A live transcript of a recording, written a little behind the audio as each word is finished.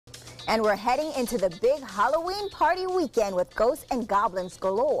And we're heading into the big Halloween party weekend with ghosts and goblins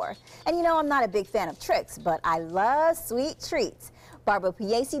galore. And you know, I'm not a big fan of tricks, but I love sweet treats. Barbara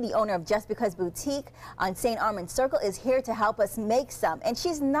Piesi, the owner of Just Because Boutique on St. Armand Circle, is here to help us make some. And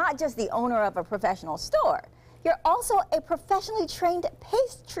she's not just the owner of a professional store. You're also a professionally trained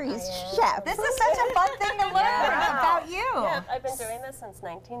pastries chef. This is such a fun thing to learn about you. Yeah, I've been doing this since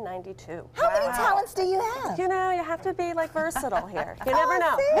 1992. How many talents do you have? You know, you have to be like versatile here. You never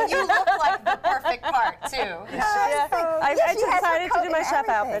know. You look like the perfect part, too. I decided to do my chef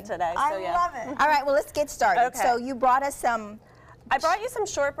outfit today. So I love it. All right, well, let's get started. Okay. So you brought us some... I brought you some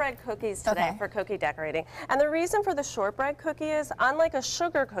shortbread cookies today for cookie decorating. And the reason for the shortbread cookie is, unlike a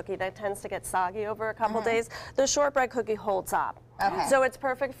sugar cookie that tends to get soggy over a couple days, the shortbread cookie holds up. So it's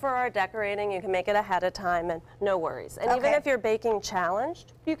perfect for our decorating. You can make it ahead of time and no worries. And even if you're baking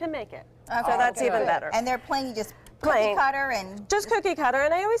challenged, you can make it. So that's even better. And they're plain, you just cookie cutter and... Just cookie cutter.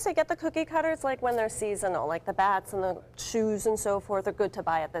 And I always say get the cookie cutters like when they're seasonal, like the bats and the shoes and so forth are good to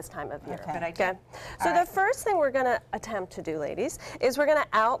buy at this time of year. Okay. So the first thing we're going to attempt to do, ladies, is we're going to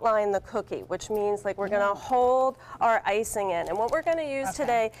outline the cookie, which means like we're going to hold our icing in. And what we're going to use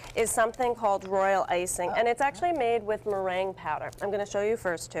today is something called royal icing. And it's actually made with meringue powder. I'm going to show you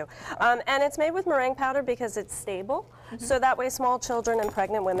first too. And it's made with meringue powder because it's stable. So that way small children and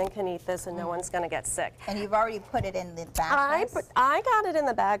pregnant women can eat this and no one's going to get sick. And you've already put it in the bag. I got it in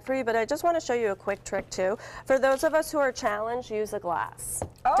the bag for you, but I just want to show you a quick trick too. For those of us who are challenged, use a glass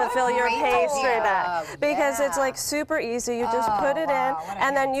to fill your pastry bag because it's like super easy. You just put it in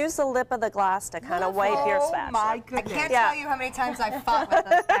and then use the lip of the glass to kind of wipe your spatula. Oh my goodness. I can't tell you how many times I've fought with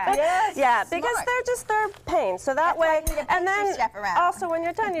those bags. Because they're pain. So that way, and then also when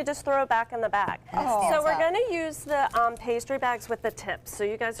you're done, you just throw it back in the bag. So we're going to use the pastry bags with the tips. So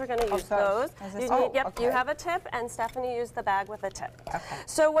you guys are going to use those. You have a tip, and Stephanie used the bag with a tip.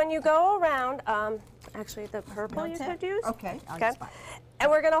 So when you go around, actually the purple you could use. And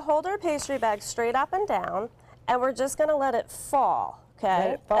we're going to hold our pastry bag straight up and down, and we're just going to let it fall.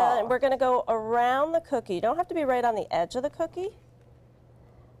 And we're going to go around the cookie. You don't have to be right on the edge of the cookie,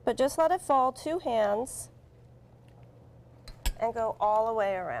 but just let it fall, 2 hands, and go all the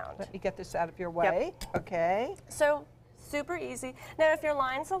way around. Let me get this out of your way. Okay. So super easy. Now, if your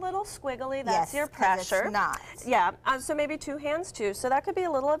line's a little squiggly, that's your pressure. It's not. Yeah, so maybe 2 hands too. So that could be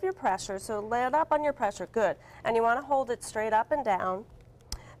a little of your pressure. So lay it up on your pressure, good. And you want to hold it straight up and down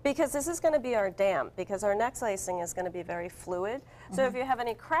because this is going to be our damp because our next icing is going to be very fluid. So if you have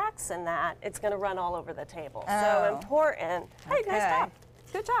any cracks in that, it's going to run all over the table. So important. Hey, nice job.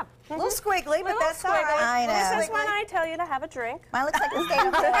 Good job. A little squiggly, but that's all right. I know. This is when I tell you to have a drink. Mine looks like a state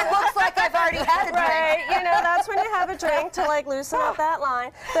of It looks like I've already had a drink. Right, you know, that's when you have a drink to like loosen up that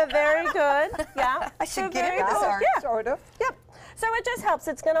line. But very good, I should get it dessert. Sort of. Yep. So it just helps.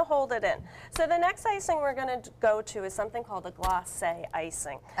 It's going to hold it in. So the next icing we're going to go to is something called a glacé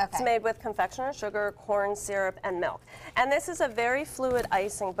icing. It's made with confectioner sugar, corn syrup, and milk. And this is a very fluid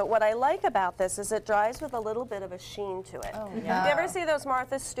icing, but what I like about this is it dries with a little bit of a sheen to it. You ever see those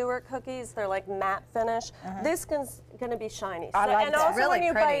Martha Stewart cookies? They're like matte finish. This is going to be shiny. And also really when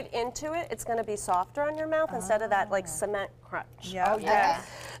you pretty. bite into it, it's going to be softer on your mouth instead of that like cement crunch.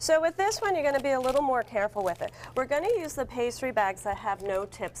 So with this one, you're going to be a little more careful with it. We're going to use the pastry bags that have no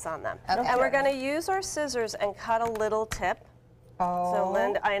tips on them. And we're going to use our scissors and cut a little tip. So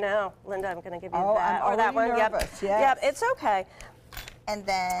Linda, I know. Linda, I'm going to give you that. I'm or that one. nervous. Yep, it's okay. And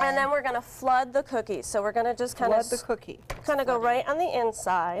then we're going to flood the cookie. So we're going to just kind of the cookie. Kind of go right on the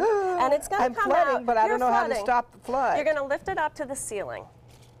inside. And it's going to come flooding, out. but I don't know how to stop the flood. You're going to lift it up to the ceiling.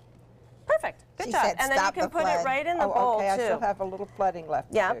 Perfect. Good She job. said And then you can put it right in the bowl, okay. too. I still have a little flooding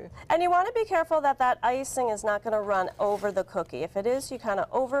left, too. And you want to be careful that that icing is not going to run over the cookie. If it is, you kind of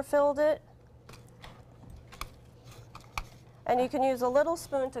overfilled it. And you can use a little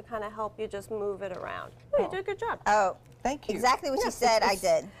spoon to kind of help you just move it around. Oh, you did a good job. Oh, thank you. Exactly what you said, I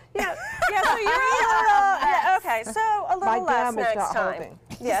did. Yeah, so you're a little, okay, so a little less next time.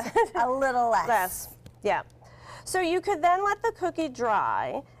 Yeah, a little less. Less, yeah. So you could then let the cookie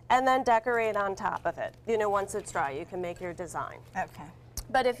dry and then decorate on top of it. You know, once it's dry, you can make your design. Okay.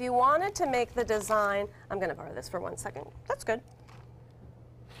 But if you wanted to make the design, I'm going to borrow this for 1 second. That's good.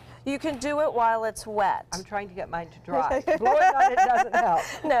 You can do it while it's wet. I'm trying to get mine to dry. Blowing on it doesn't help.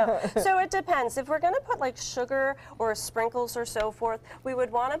 No, so it depends. If we're going to put like sugar or sprinkles or so forth, we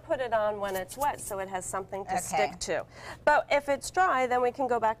would want to put it on when it's wet so it has something to stick to. But if it's dry, then we can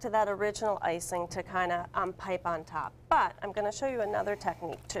go back to that original icing to kind of pipe on top. But I'm going to show you another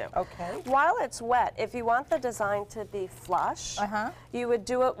technique too. Okay. While it's wet, if you want the design to be flush, you would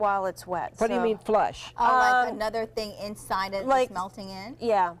do it while it's wet. What do you mean flush? Oh, like another thing inside it like, is melting in?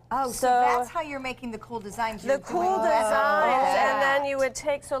 Yeah. Oh, so that's how you're making the cool designs. The cool designs, and then you would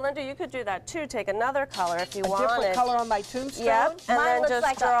take, so Linda, you could do that too, take another color if you wanted. A different color on my tombstone? Yep, and Mine then looks just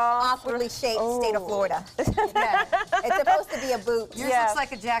like draw. an awkwardly shaped state of Florida. Yeah. It's supposed to be a boot. Yours looks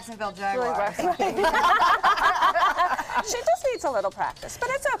like a Jacksonville Jaguar. She just needs a little practice, but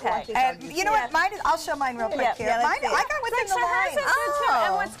it's okay. And you know what? Mine is, I'll show mine real quick here. Mine, I got within the line.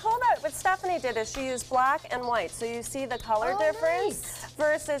 And what's cool about what Stephanie did is she used black and white, so you see the color difference.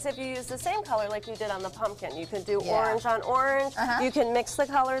 Versus if you use the same color like you did on the pumpkin, you can do orange on orange. You can mix the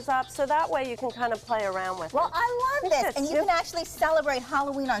colors up, so that way you can kind of play around with it. Well, I love this. And you can actually celebrate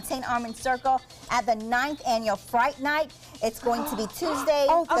Halloween on St. Armand Circle at the 9th Annual Fright Night. It's going to be Tuesday,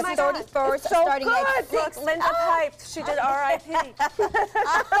 the 31st, starting at 6. Look, Linda piped. She did R.I.P.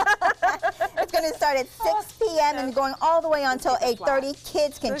 It's going to start at 6 p.m. and going all the way until 8:30.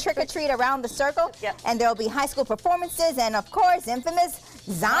 Kids can trick-or-treat around the circle. And there will be high school performances and, of course, infamous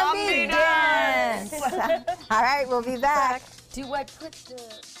zombie dance. All right, we'll be back. Do I put the...